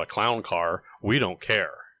 come out of a clown car, we don't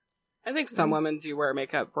care. I think some women do wear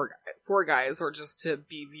makeup for guys, or just to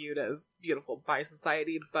be viewed as beautiful by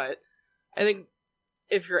society. But I think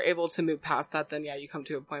if you're able to move past that, then yeah, you come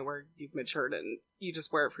to a point where you've matured and you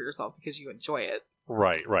just wear it for yourself because you enjoy it.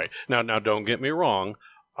 Right. Now don't get me wrong.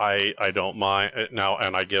 I don't mind now,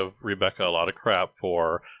 and I give Rebecca a lot of crap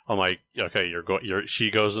for. I'm like, okay, she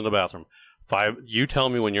goes in the bathroom. You tell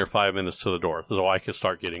me when you're 5 minutes to the door, so I can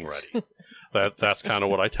start getting ready. That's kind of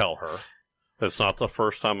what I tell her. It's not the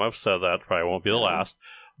first time I've said that. Probably won't be the last.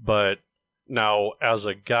 But now, as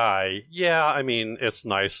a guy, yeah, I mean, it's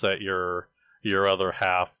nice that your other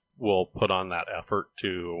half will put on that effort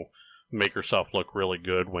to make herself look really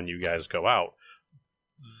good when you guys go out.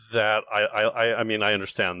 That I mean, I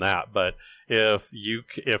understand that, but if you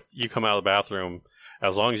come out of the bathroom,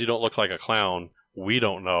 as long as you don't look like a clown, we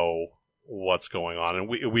don't know what's going on, and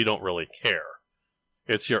we don't really care.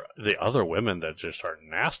 It's the other women that just are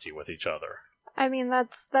nasty with each other. I mean,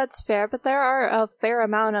 that's fair, but there are a fair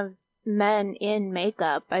amount of men in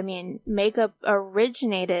makeup. I mean, makeup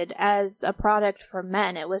originated as a product for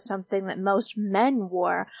men. It was something that most men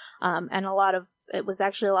wore, and it was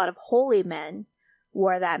actually a lot of holy men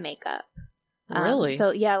wore that makeup. Really?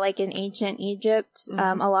 So yeah, like in ancient Egypt,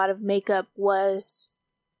 a lot of makeup was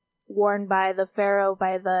worn by the pharaoh,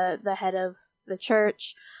 by the head of the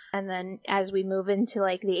church. And then as we move into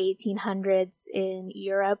like the 1800s in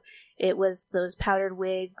Europe, it was those powdered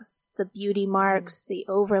wigs, the beauty marks, the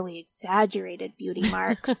overly exaggerated beauty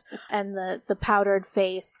marks, and the powdered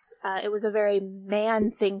face. It was a very man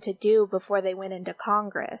thing to do before they went into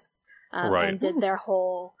Congress, Right. and did their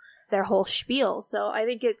whole spiel. So I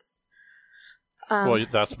think it's, well,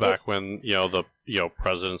 that's back when the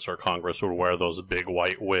presidents or Congress would wear those big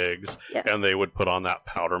white wigs, Yeah. and they would put on that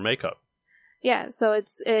powder makeup. yeah. So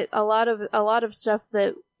it's a lot of stuff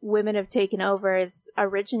that women have taken over is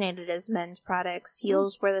originated as men's products.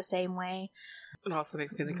 Heels were the same way. It also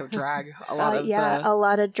makes me think of drag. A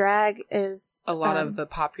lot of drag is a lot of the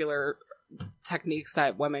popular techniques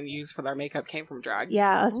that women use for their makeup came from drag.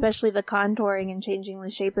 Yeah, especially the contouring and changing the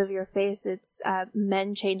shape of your face. It's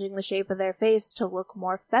men changing the shape of their face to look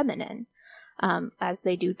more feminine as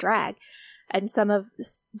they do drag. And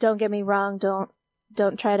don't get me wrong,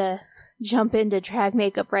 don't try to jump into drag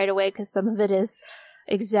makeup right away, because some of it is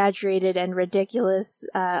exaggerated and ridiculous,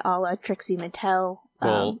 a la Trixie Mattel.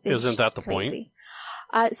 Well, isn't that the point?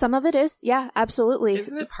 Some of it is, yeah, absolutely.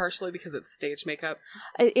 Isn't it partially because it's stage makeup?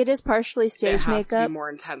 It is partially stage makeup. It has to be more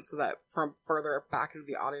intense so that from further back into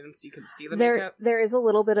the audience you can see the makeup. There is a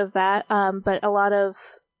little bit of that, but a lot of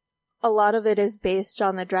it is based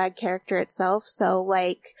on the drag character itself. So,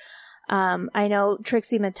 like, I know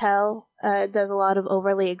Trixie Mattel does a lot of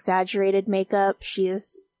overly exaggerated makeup. She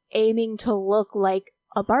is aiming to look like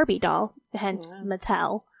a Barbie doll, hence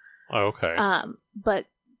Mattel. Okay. But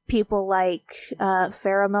people like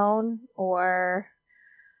Pheromone or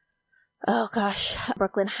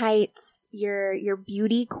Brooklyn Heights, your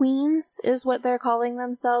beauty queens is what they're calling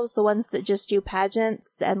themselves, the ones that just do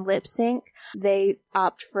pageants and lip sync. They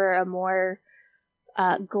opt for a more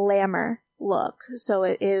glamour look, so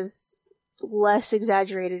it is less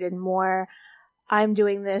exaggerated and more, I'm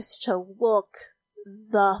doing this to look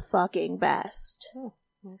the fucking best.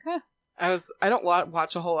 Okay. I don't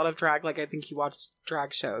watch a whole lot of drag. Like, I think you watch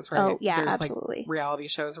drag shows, right? Oh, yeah, There's absolutely. Like reality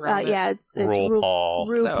shows around it. Yeah, it's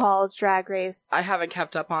RuPaul's Drag Race. I haven't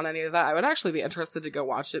kept up on any of that. I would actually be interested to go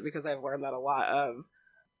watch it because I've learned that a lot of,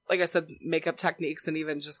 like I said, makeup techniques and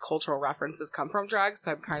even just cultural references come from drag,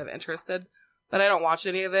 so I'm kind of interested. But I don't watch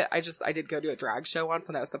any of it. I did go to a drag show once,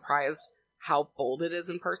 and I was surprised how bold it is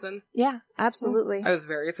in person. Yeah, absolutely. I was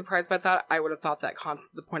very surprised by that. I would have thought that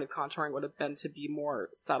the point of contouring would have been to be more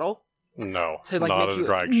subtle. No, to, like, not at a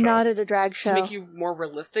drag show. Not at a drag show. To make you more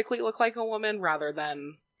realistically look like a woman rather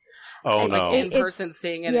than no. in person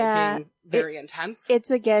seeing it and being very intense.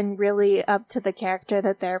 It's, again, really up to the character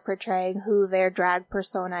that they're portraying, who their drag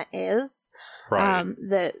persona is. Right.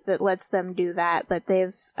 That lets them do that. But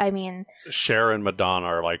Cher and Madonna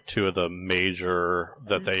are like two of the major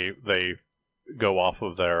that they go off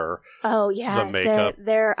of their the makeup.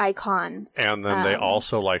 They're icons. And then they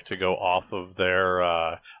also like to go off of their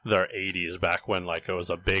 80s, back when, like, it was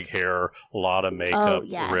a big hair, a lot of makeup,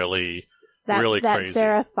 really crazy. That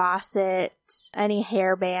Farrah Fawcett, any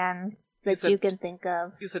hair bands that you can think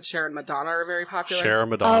of. You said Cher and Madonna are very popular? Cher and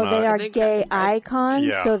Madonna. Oh, they are gay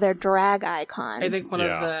icons, so they're drag icons. I think one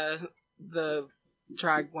of the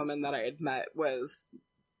drag women that I had met was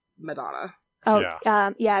Madonna. Oh,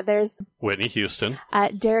 there's Whitney Houston.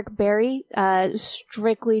 Derek Barry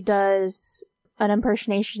strictly does an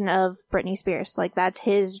impersonation of Britney Spears. Like, that's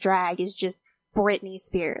his drag, is just Britney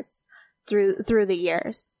Spears through the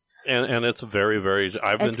years. And it's very, very...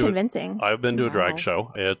 convincing. I've been to a drag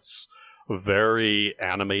show. It's very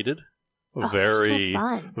animated. Very, so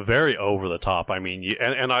fun. Very over the top. I mean,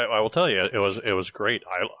 I will tell you, it was great.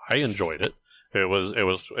 I enjoyed it. It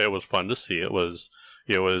was fun to see. It was.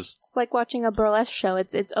 It's like watching a burlesque show.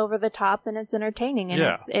 It's over the top and it's entertaining,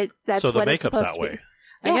 and that's so the what makeup's it's supposed that to way.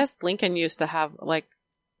 be. I guess Lincoln used to have, like,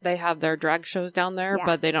 they have their drag shows down there,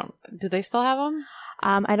 but they don't. Do they still have them?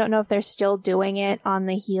 I don't know if they're still doing it on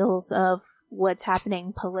the heels of what's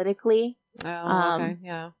happening politically. Oh, okay,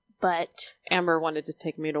 yeah. But Amber wanted to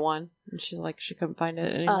take me to one, and she's like, she couldn't find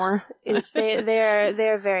it anymore.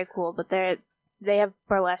 They're very cool, but they have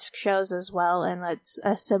burlesque shows as well, and it's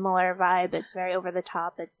a similar vibe. It's very over the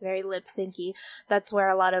top. It's very lip syncy. That's where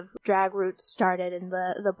a lot of drag roots started in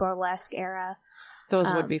the burlesque era.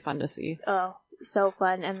 Those would be fun to see. Oh, so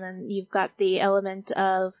fun. And then you've got the element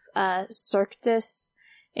of circus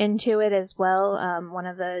into it as well. One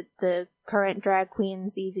of the current drag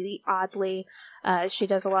queens, Evie Oddly, she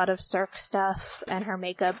does a lot of cirque stuff, and her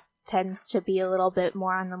makeup tends to be a little bit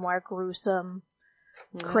more on the more gruesome,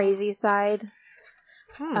 crazy side.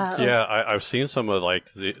 I've seen some of, like,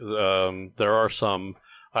 there are some,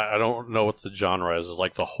 I don't know what the genre is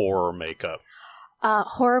like the horror makeup.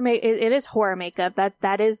 It is horror makeup.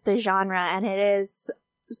 That is the genre, and it is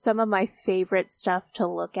some of my favorite stuff to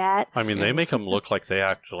look at. I mean, they make them look like they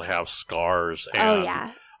actually have scars.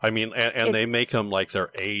 And, I mean, and they make them like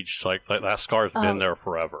they're aged, like that scar's been there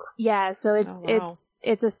forever. Yeah, so it's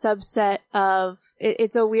a subset of,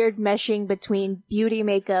 it's a weird meshing between beauty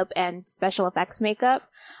makeup and special effects makeup.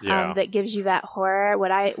 That gives you that horror.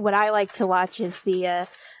 What I like to watch is the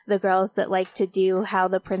girls that like to do how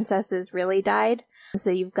the princesses really died. So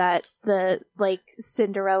you've got the, like,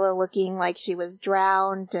 Cinderella looking like she was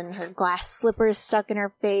drowned and her glass slippers stuck in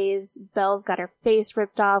her face. Belle's got her face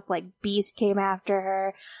ripped off like Beast came after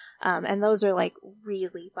her. And those are like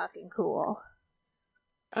really fucking cool.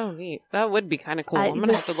 Oh, neat. That would be kind of cool. I'm going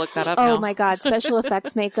to have to look that up now. Oh my god, special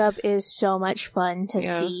effects makeup is so much fun to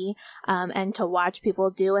see and to watch people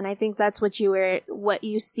do. And I think that's what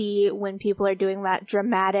you see when people are doing that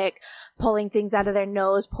dramatic pulling things out of their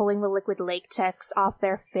nose, pulling the liquid latex off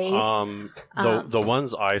their face. The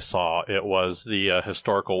ones I saw, it was the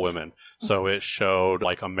historical women. So it showed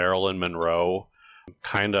like a Marilyn Monroe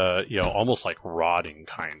kind of, almost like rotting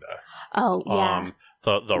kind of. Oh, yeah.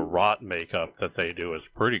 The rot makeup that they do is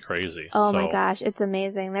pretty crazy. Oh my gosh, it's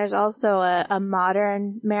amazing. There's also a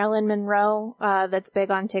modern Marilyn Monroe that's big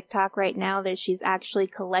on TikTok right now, that she's actually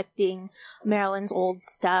collecting Marilyn's old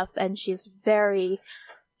stuff, and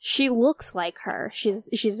she looks like her.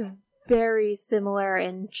 She's very similar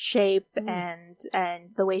in shape and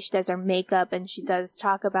the way she does her makeup, and she does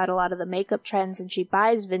talk about a lot of the makeup trends, and she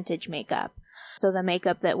buys vintage makeup. So the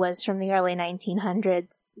makeup that was from the early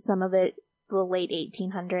 1900s, some of it the late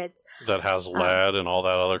 1800s. That has lead and all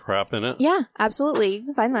that other crap in it? Yeah, absolutely. You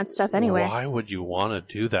can find that stuff anywhere. Why would you want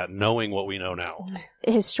to do that, knowing what we know now?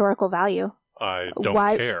 Historical value. I don't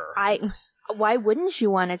care. Why wouldn't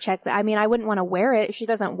you want to check that? I mean, I wouldn't want to wear it. She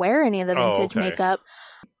doesn't wear any of the vintage makeup.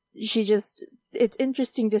 It's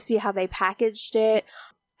interesting to see how they packaged it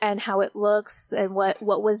and how it looks and what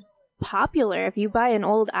was popular. If you buy an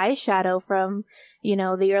old eyeshadow from,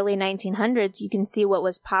 the early 1900s, you can see what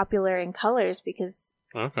was popular in colors, because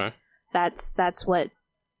that's what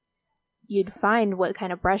you'd find, what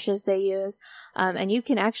kind of brushes they use. And you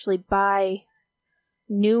can actually buy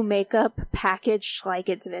new makeup packaged like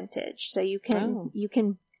it's vintage. So you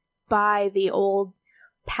can buy the old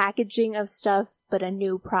packaging of stuff, but a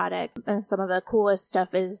new product. And some of the coolest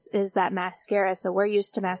stuff is that mascara. So we're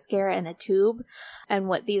used to mascara in a tube, and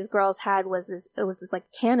what these girls had was this like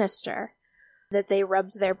canister that they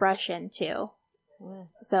rubbed their brush into.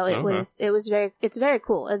 So it's very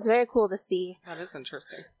cool. It's very cool to see. That is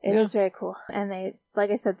interesting. It is very cool. And they,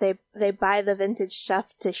 like I said, they buy the vintage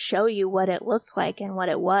stuff to show you what it looked like and what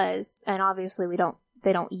it was. And obviously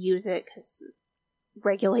they don't use it because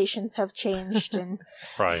regulations have changed and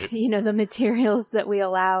right. The materials that we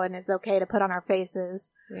allow and is okay to put on our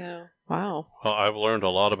faces. Yeah. Wow. Well, I've learned a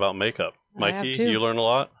lot about makeup. Mikey, you learned a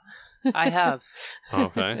lot? I have.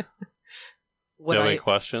 Okay. Do you have any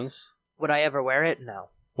questions? Would I ever wear it? No.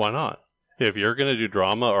 Why not? If you're going to do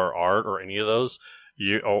drama or art or any of those,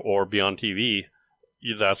 or be on TV,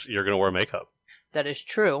 you're going to wear makeup. That is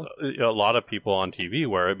true. A lot of people on TV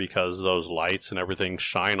wear it because those lights and everything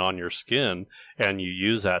shine on your skin, and you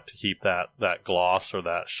use that to keep that gloss or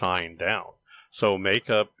that shine down. So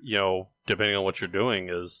makeup, depending on what you're doing,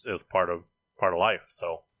 is part of life.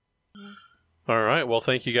 So, all right. Well,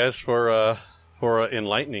 thank you guys for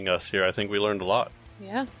enlightening us here. I think we learned a lot.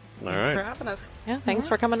 Yeah. Thanks for having us. Yeah. Thanks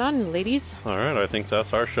for coming on, ladies. All right. I think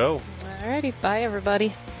that's our show. All righty. Bye,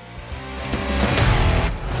 everybody.